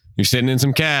 baby, you're sitting in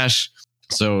some cash.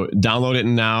 So download it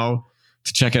now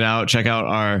to check it out. Check out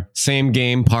our same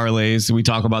game parlays. We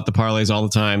talk about the parlays all the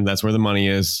time. That's where the money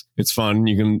is. It's fun.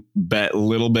 You can bet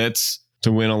little bits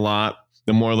to win a lot.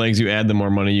 The more legs you add, the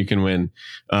more money you can win.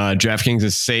 DraftKings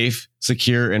is safe,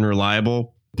 secure, and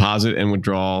reliable. Deposit and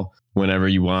withdrawal whenever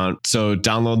you want. So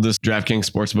download this DraftKings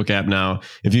Sportsbook app now.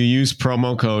 If you use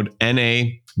promo code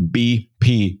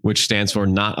NABP, which stands for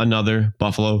Not Another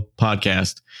Buffalo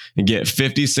Podcast, and get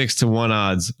 56-1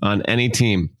 odds on any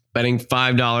team. Betting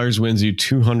 $5 wins you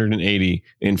 $280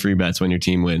 in free bets when your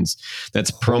team wins. That's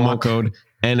promo code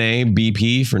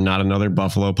NABP for Not Another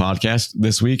Buffalo Podcast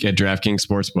this week at DraftKings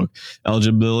Sportsbook.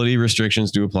 Eligibility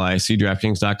restrictions do apply. See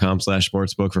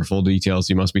DraftKings.com/sportsbook for full details.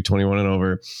 You must be 21 and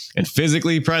over and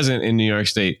physically present in New York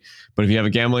State. But if you have a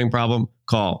gambling problem,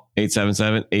 call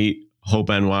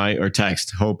 877-8-HOPE-NY or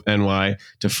text HOPE-NY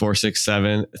to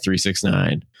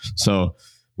 467-369. So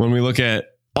when we look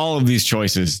at all of these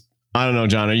choices, I don't know,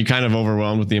 John, are you kind of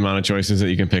overwhelmed with the amount of choices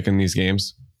that you can pick in these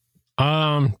games?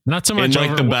 Not so much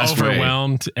like the best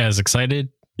overwhelmed as excited.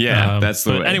 Yeah, that's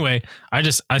the way. Anyway, I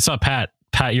saw Pat,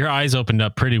 your eyes opened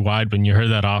up pretty wide when you heard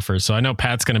that offer. So I know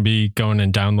Pat's going to be going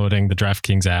and downloading the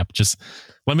DraftKings app. Just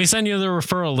let me send you the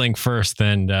referral link first,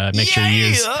 then make sure you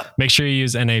use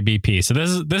NABP. So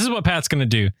this is what Pat's going to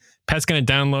do. Pat's going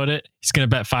to download it. He's going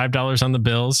to bet $5 on the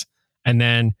Bills, and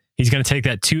then he's going to take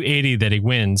that $280 that he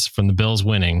wins from the Bills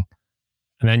winning.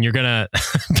 And then you're going to,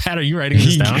 Pat, are you writing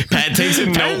this down? Pat takes a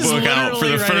notebook out for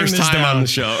the first time on the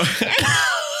show.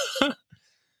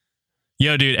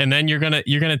 Yo, dude. And then you're going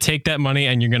to take that money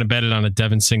and you're going to bet it on a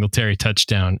Devin Singletary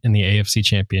touchdown in the AFC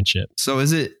Championship. So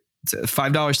is it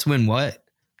 $5 to win what?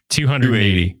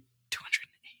 280.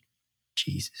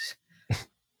 Jesus.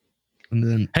 And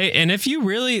then, hey, and if you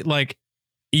really like,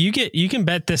 you can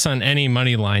bet this on any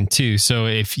money line too. So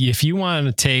if you want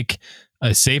to take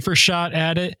a safer shot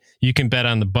at it, you can bet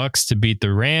on the Bucks to beat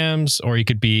the Rams, or you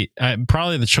could beat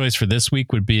probably the choice for this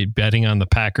week would be betting on the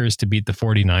Packers to beat the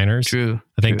 49ers. True.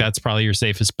 I think that's probably your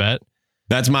safest bet.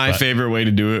 That's my favorite way to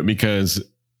do it because,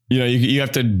 you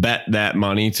have to bet that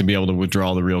money to be able to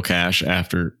withdraw the real cash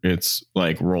after it's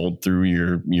like rolled through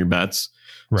your bets.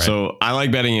 Right. So I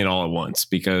like betting it all at once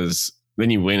because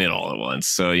then you win it all at once.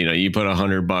 So, you put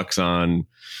 $100 on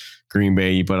Green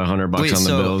Bay, you put $100 on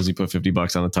the Bills, you put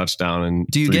 $50 on the touchdown, and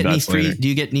do you get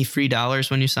any free dollars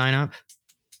when you sign up?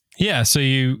 Yeah, so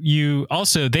you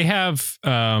also they have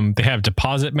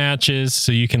deposit matches,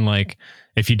 so you can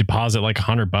if you deposit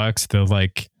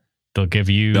 $100,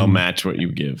 they'll match what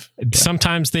you give.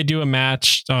 Sometimes they do a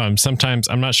match. Sometimes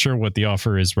I'm not sure what the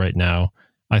offer is right now.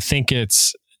 I think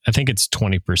it's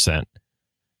 20%.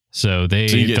 So they'll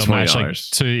get match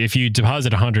so if you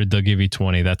deposit 100, they'll give you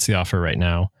 20. That's the offer right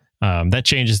now. That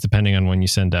changes depending on when you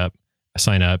sign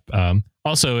up.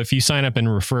 Also, if you sign up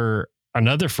and refer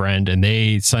another friend and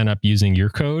they sign up using your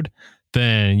code,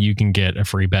 then you can get a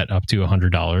free bet up to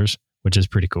 $100, which is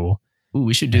pretty cool. Ooh,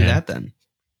 we should do that then.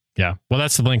 Yeah. Well,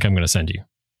 that's the link I'm going to send you.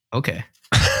 Okay.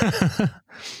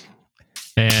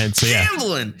 And so, yeah.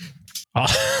 Gambling.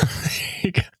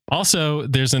 Also,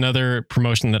 there's another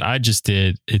promotion that I just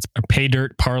did. It's a pay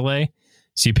dirt parlay.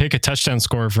 So you pick a touchdown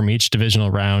score from each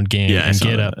divisional round game and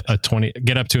get up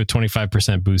to a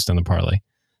 25% boost on the parlay.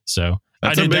 So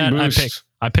that's I did that. Boost.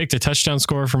 I picked a touchdown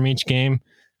score from each game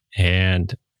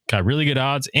and got really good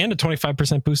odds and a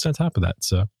 25% boost on top of that.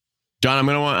 So, John,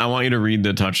 I want you to read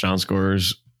the touchdown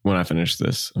scores when I finish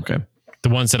this. Okay. The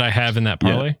ones that I have in that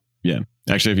parlay? Yeah.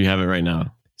 Actually, if you have it right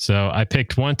now. So I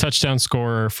picked one touchdown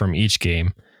scorer from each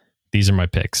game. These are my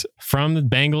picks. From the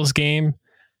Bengals game,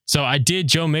 so I did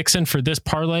Joe Mixon for this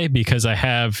parlay because I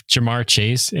have Jamar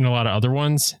Chase in a lot of other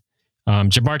ones.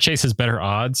 Jamar Chase has better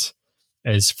odds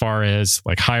as far as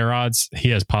higher odds. He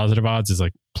has positive odds is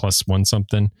 +1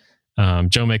 something.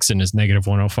 Joe Mixon is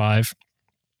 -105.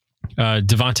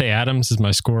 Devontae Adams is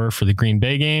my scorer for the Green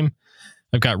Bay game.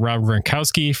 I've got Rob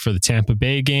Gronkowski for the Tampa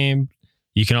Bay game.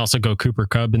 You can also go Cooper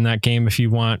Kupp in that game if you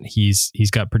want. He's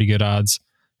got pretty good odds.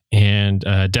 And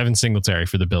Devin Singletary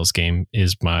for the Bills game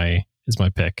is my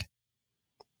pick.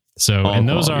 So All and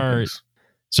those quality are picks.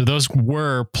 so those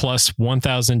were plus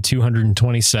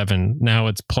 1,227. Now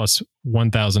it's plus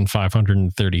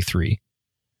 1,533,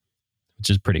 which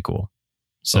is pretty cool.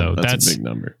 So that's a big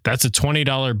number. That's a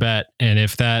 $20 bet, and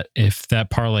if that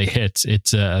parlay hits,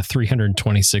 it's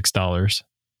 $326.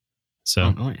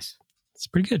 So nice. It's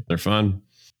pretty good. They're fun.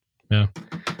 Yeah.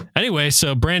 Anyway,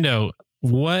 so Brando,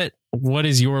 what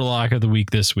is your lock of the week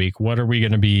this week? What are we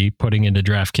going to be putting into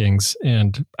DraftKings,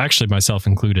 and actually myself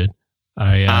included?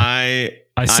 I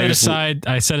set aside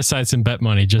some bet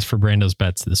money just for Brando's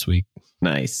bets this week.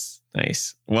 Nice.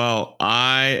 Well,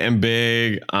 I am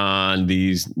big on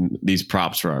these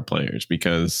props for our players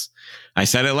because I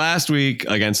said it last week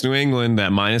against New England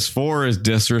that -4 is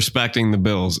disrespecting the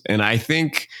Bills. And I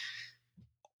think,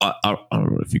 I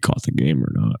don't know if you caught the game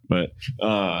or not, but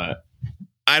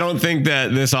I don't think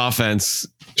that this offense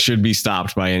should be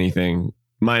stopped by anything.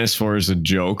 -4 is a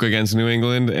joke against New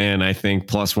England, and I think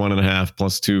 +1.5,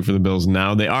 +2 for the Bills.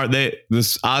 Now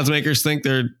this odds makers think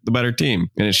they're the better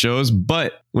team, and it shows.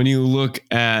 But when you look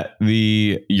at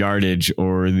the yardage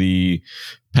or the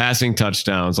passing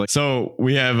touchdowns, so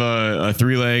we have a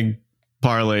 3-leg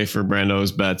parlay for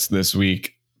Brando's bets this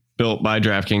week, built by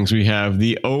DraftKings. We have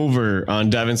the over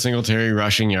on Devin Singletary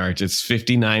rushing yards. It's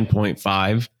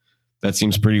 59.5. That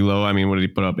seems pretty low. I mean, what did he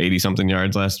put up? 80 something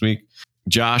yards last week.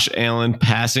 Josh Allen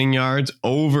passing yards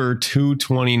over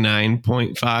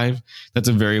 229.5. That's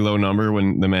a very low number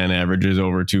when the man averages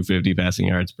over 250 passing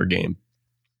yards per game.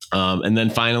 And then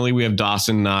finally, we have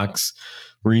Dawson Knox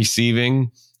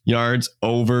receiving yards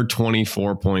over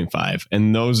 24.5.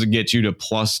 And those get you to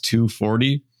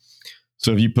 +240.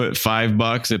 So if you put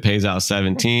 $5, it pays out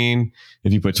 17.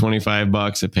 If you put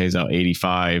 $25, it pays out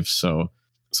 85. So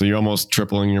you're almost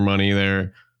tripling your money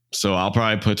there. So I'll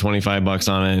probably put $25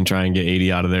 on it and try and get 80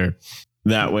 out of there.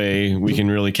 That way we can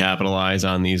really capitalize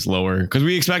on these lower, because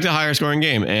we expect a higher scoring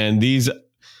game, and these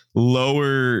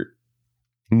lower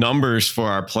numbers for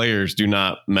our players do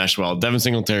not mesh well. Devin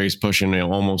Singletary is pushing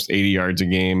almost 80 yards a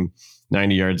game,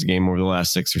 90 yards a game over the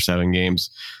last 6 or 7 games.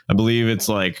 I believe it's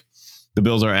like the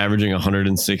Bills are averaging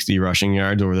 160 rushing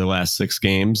yards over their last 6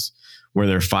 games, where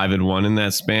they're 5-1 in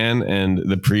that span. And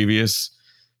the previous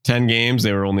 10 games,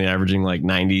 they were only averaging like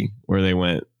 90, where they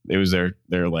went, they're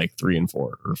like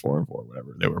 3-4 or 4-4,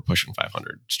 whatever. They were pushing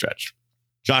 500 stretched.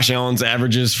 Josh Allen's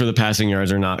averages for the passing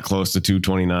yards are not close to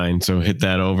 229. So hit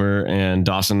that over. And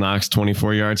Dawson Knox,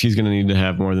 24 yards. He's going to need to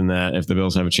have more than that if the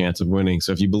Bills have a chance of winning.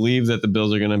 So if you believe that the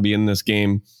Bills are going to be in this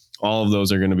game, all of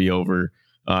those are going to be over.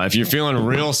 If you're feeling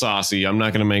real saucy, I'm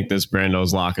not going to make this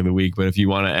Brando's lock of the week, but if you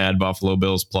want to add Buffalo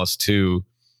Bills +2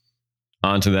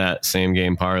 onto that same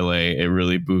game parlay, it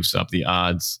really boosts up the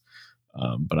odds.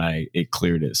 But it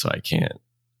cleared it, so I can't.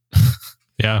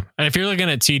 Yeah. And if you're looking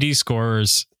at TD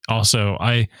scores also,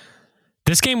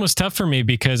 this game was tough for me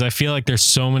because I feel like there's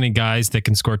so many guys that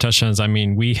can score touchdowns. I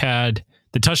mean, we had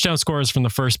the touchdown scores from the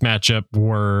first matchup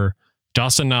were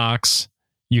Dawson Knox.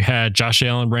 You had Josh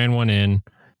Allen ran one in.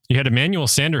 You had Emmanuel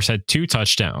Sanders had 2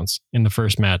 touchdowns in the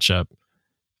first matchup.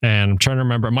 And I'm trying to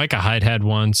remember, Micah Hyde had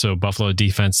one. So Buffalo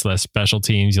defense less special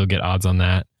teams, you'll get odds on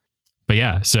that. But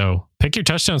yeah, so pick your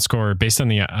touchdown score based on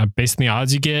the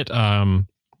odds you get.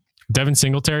 Devin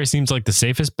Singletary seems like the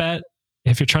safest bet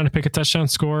if you're trying to pick a touchdown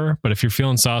score. But if you're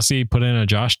feeling saucy, put in a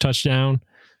Josh touchdown.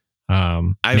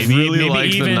 I've really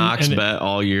liked the Knox bet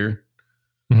all year.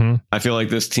 Mm-hmm. I feel like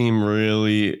this team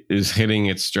really is hitting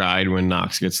its stride when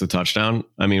Knox gets the touchdown.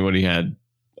 I mean, what he had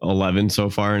 11 so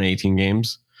far in 18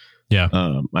 games. Yeah.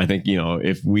 I think,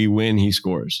 if we win, he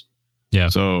scores. Yeah.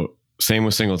 So same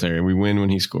with Singletary. We win when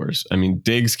he scores. I mean,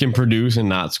 Diggs can produce and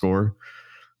not score.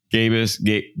 Gabe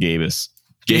Davis.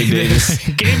 He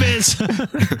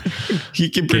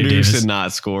can produce and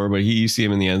not score, but you see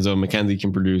him in the end zone. McKenzie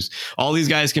can produce. All these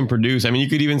guys can produce. I mean, you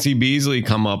could even see Beasley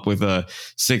come up with a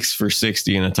 6 for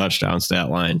 60 and a touchdown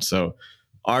stat line. So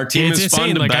our team is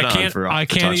fun to bet on for I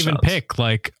can't even pick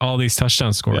like all these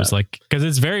touchdown scores, because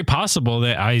it's very possible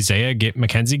that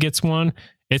McKenzie gets one.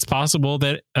 It's possible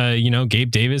that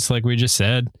Gabe Davis, like we just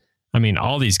said. I mean,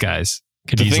 all these guys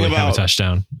could easily have a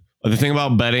touchdown. The thing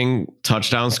about betting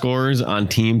touchdown scores on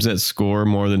teams that score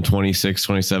more than 26,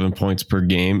 27 points per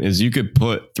game is you could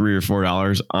put $3 or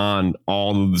 $4 on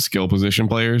all of the skill position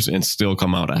players and still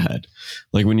come out ahead.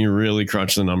 Like when you really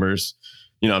crunch the numbers,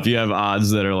 if you have odds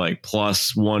that are like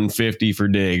 +150 for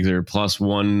Diggs or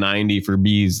 +190 for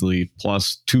Beasley,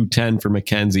 +210 for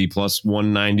McKenzie,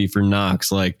 +190 for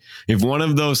Knox, like if one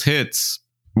of those hits,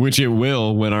 which it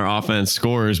will when our offense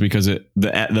scores, because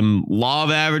the law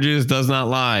of averages does not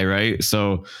lie, right?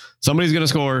 So somebody's going to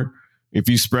score. If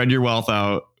you spread your wealth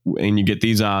out and you get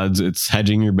these odds, it's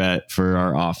hedging your bet for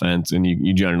our offense, and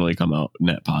you generally come out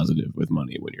net positive with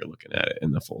money when you're looking at it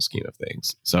in the full scheme of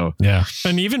things. So yeah,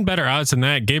 and even better odds than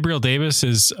that. Gabriel Davis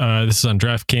is this is on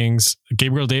DraftKings.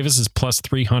 Gabriel Davis is plus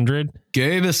 300.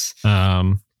 Davis.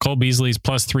 Cole Beasley's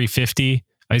plus 350.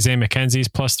 Isaiah McKenzie's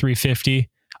plus 350.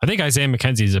 I think Isaiah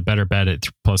McKenzie is a better bet at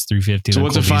plus 350. So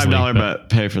what's Cole a $5 Beasley, bet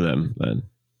pay for them then?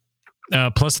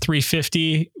 Plus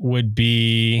 350 would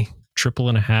be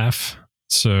 1.5.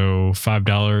 So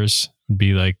 $5 would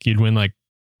be like, you'd win like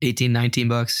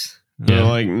 $18-19. So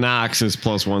like Knox is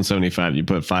plus 175. You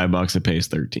put $5, it pays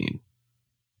 13.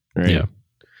 Right. Yeah.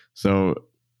 So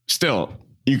still,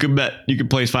 you could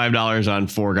place $5 on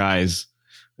 4 guys,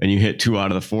 and you hit 2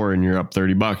 out of the 4, and you're up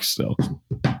 $30 still.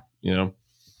 You know?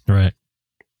 Right.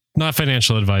 Not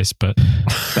financial advice, but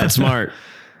that's smart.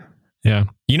 Yeah.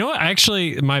 You know what?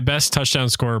 Actually, my best touchdown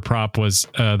scorer prop was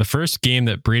the first game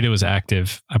that Brando was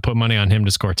active. I put money on him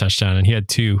to score a touchdown, and he had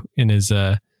 2 in his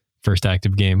first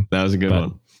active game. That was a good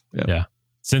one. Yep. Yeah.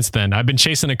 Since then, I've been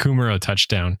chasing a Kumaro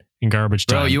touchdown in garbage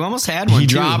time. Bro, you almost had one.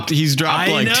 He's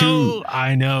dropped like 2.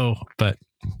 I know, but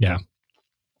yeah.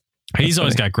 He's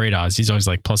always got great odds. He's always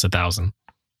like plus 1,000.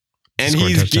 And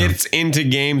he gets into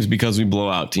games because we blow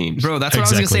out teams. Bro, that's what I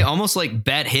was going to say. Almost like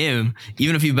bet him,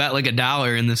 even if you bet like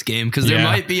 $1 in this game, because there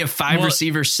might be a 5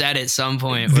 receiver set at some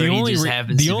point where he just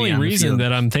happens to be on the reason field.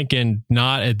 that I'm thinking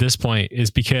not at this point is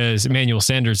because Emmanuel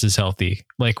Sanders is healthy.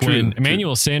 Like when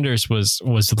Emmanuel Sanders was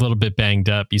a little bit banged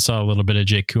up, you saw a little bit of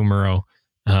Jake Kumaro,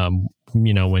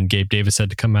 when Gabe Davis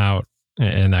had to come out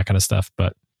and that kind of stuff.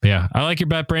 But yeah, I like your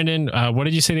bet, Brandon. What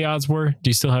did you say the odds were? Do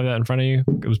you still have that in front of you?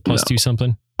 It was plus 2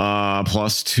 something.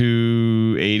 Plus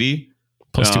 280,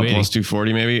 plus 280, plus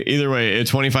 240 maybe. Either way, a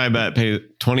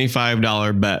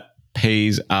 $25 bet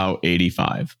pays out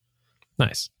 85.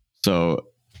 Nice. So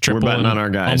we're betting on our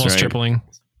guys, almost right? tripling.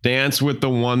 Dance with the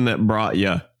one that brought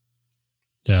you.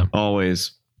 Yeah,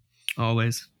 always. All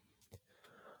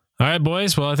right,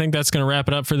 boys. Well, I think that's going to wrap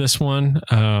it up for this one.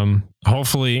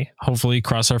 Hopefully,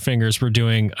 cross our fingers. We're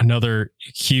doing another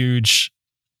huge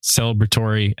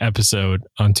celebratory episode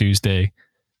on Tuesday.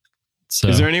 So,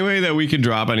 is there any way that we could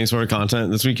drop any sort of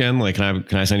content this weekend? Like, can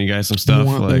I send you guys some stuff?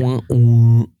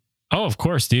 Oh, of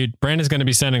course, dude. Brandon's going to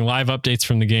be sending live updates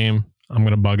from the game. I'm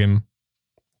going to bug him.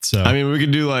 So, I mean, we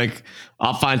could do like,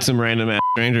 I'll find some random ass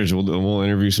strangers. We'll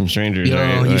interview some strangers. Yo,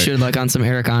 right? you should like on some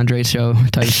Eric Andre show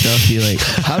type stuff. Be like,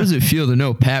 how does it feel to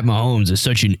know Pat Mahomes is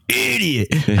such an idiot?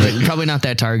 Like, probably not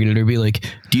that targeted. Or be like,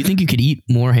 do you think you could eat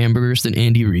more hamburgers than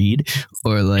Andy Reid?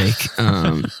 Or like,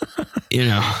 I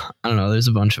don't know. There's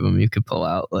a bunch of them you could pull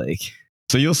out. Like,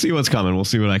 so you'll see what's coming. We'll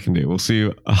see what I can do. We'll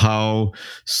see how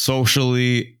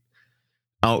socially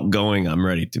outgoing I'm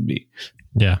ready to be.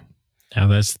 Yeah. Yeah,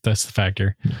 that's the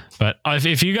factor. But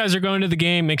if you guys are going to the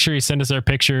game, make sure you send us our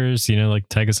pictures, like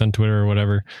tag us on Twitter or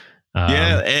whatever.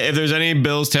 If there's any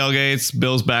Bills tailgates,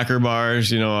 Bills backer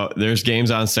bars, there's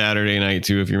games on Saturday night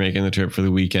too if you're making the trip for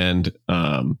the weekend.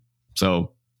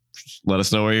 So let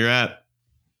us know where you're at.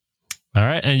 All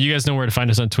right. And you guys know where to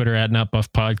find us on Twitter at Not Buff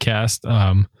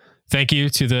Podcast. Thank you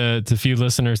to the few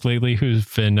listeners lately who've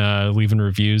been leaving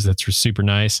reviews. That's super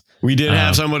nice. We did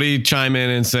have somebody chime in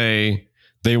and say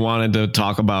they wanted to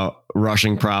talk about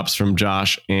rushing props from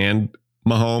Josh and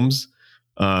Mahomes.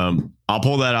 I'll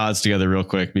pull that odds together real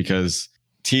quick because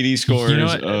TD scores. You know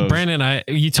what, Brandon,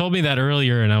 you told me that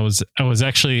earlier, and I was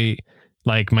actually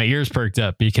like, my ears perked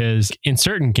up because in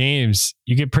certain games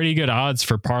you get pretty good odds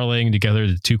for parlaying together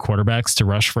the 2 quarterbacks to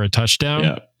rush for a touchdown.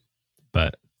 Yeah.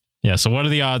 But yeah, so what are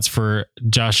the odds for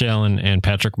Josh Allen and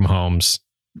Patrick Mahomes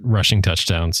rushing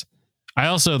touchdowns? I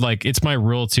also it's my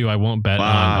rule too. I won't bet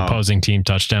on opposing team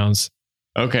touchdowns.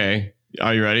 Okay.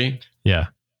 Are you ready? Yeah.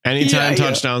 Anytime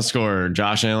touchdown scorer,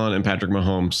 Josh Allen and Patrick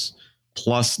Mahomes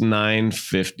plus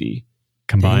 950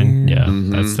 combined. Yeah.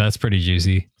 Mm-hmm. That's pretty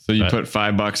juicy. So you put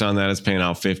 $5 on that, it's paying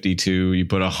out 52. You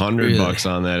put $100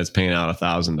 on that, it's paying out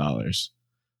 $1,000.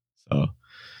 So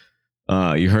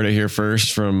you heard it here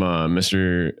first from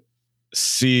Mr.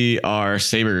 CR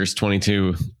Sabers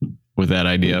 22 with that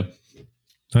idea.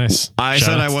 Nice. I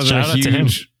said I wasn't a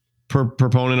huge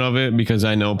proponent of it because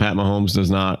I know Pat Mahomes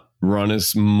does not run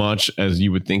as much as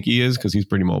you would think he is because he's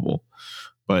pretty mobile,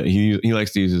 but he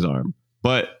likes to use his arm.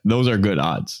 But those are good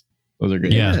odds. Those are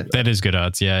good. Yeah, that is good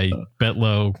odds. Yeah, you bet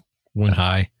low, win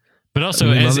high. But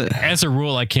also, as a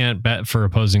rule, I can't bet for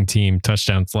opposing team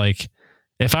touchdowns. Like,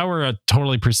 if I were a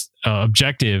totally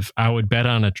objective, I would bet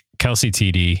on a Kelsey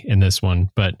TD in this one,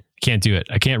 but can't do it.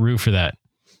 I can't root for that.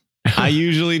 I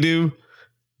usually do.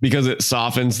 because it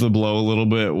softens the blow a little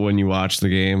bit when you watch the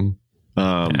game.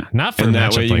 Not for and a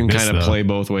that matchup way you like can this, kind of though. play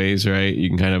both ways, right? You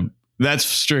can kind of, that's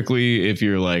strictly if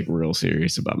you're like real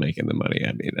serious about making the money.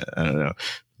 I mean, I don't know.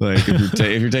 Like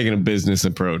if you're taking a business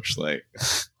approach, like,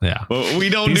 yeah, but we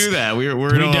don't do that. We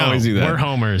don't always do that. We're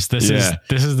homers. This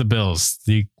is the Bills.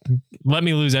 Let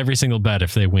me lose every single bet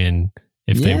if they win.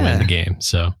 If they win the game.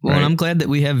 So, well, and I'm glad that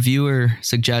we have viewer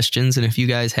suggestions. And if you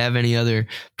guys have any other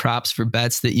props for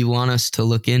bets that you want us to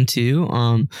look into,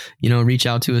 reach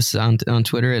out to us on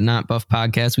Twitter at Not Buff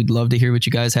Podcast. We'd love to hear what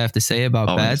you guys have to say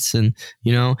about bets and,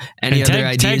 any other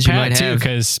ideas you might have.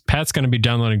 Because Pat's going to be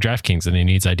downloading DraftKings and he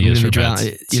needs ideas for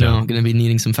bets. Going to be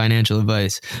needing some financial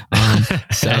advice.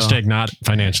 Hashtag not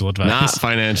financial advice. Not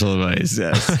financial advice.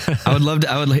 Yes. I would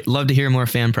love to hear more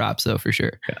fan props though, for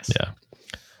sure. Yes. Yeah.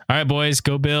 All right, boys,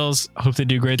 go Bills. Hope they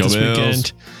do great this Bills.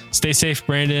 weekend. Stay safe,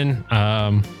 Brandon.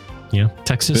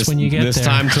 Text us when you get this there.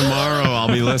 time tomorrow, I'll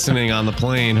be listening on the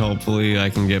plane. Hopefully I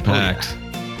can get packed.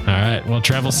 All right. Well,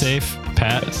 travel safe.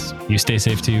 Pat, you stay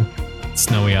safe too. It's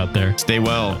snowy out there. Stay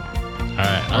well. All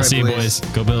right. I'll see you, boys.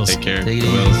 Go Bills. Take care. Take it Go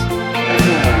easy. Bills.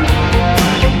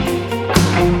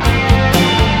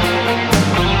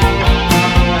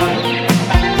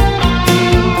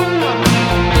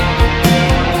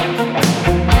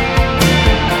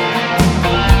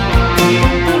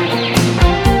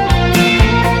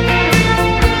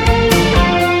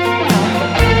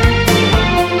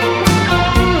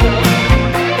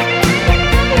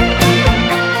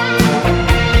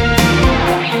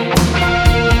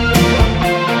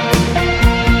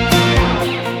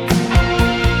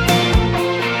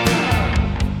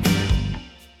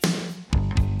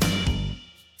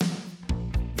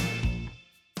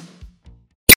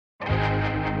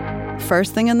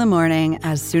 First thing in the morning,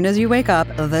 as soon as you wake up,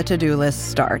 the to-do list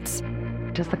starts.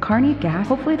 Does the car need gas?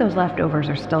 Hopefully those leftovers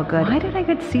are still good. Why did I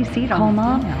get CC'd on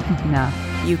Mom? No.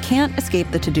 You can't escape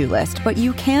the to-do list, but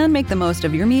you can make the most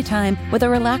of your me time with a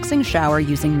relaxing shower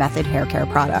using Method Hair Care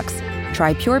products.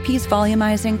 Try Pure Peace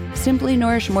Volumizing, Simply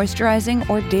Nourish Moisturizing,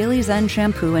 or Daily Zen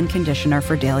Shampoo and Conditioner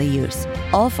for daily use.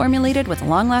 All formulated with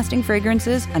long-lasting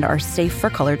fragrances and are safe for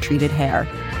color-treated hair.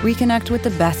 Reconnect with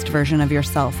the best version of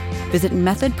yourself. Visit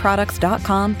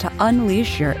methodproducts.com to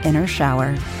unleash your inner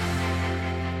shower.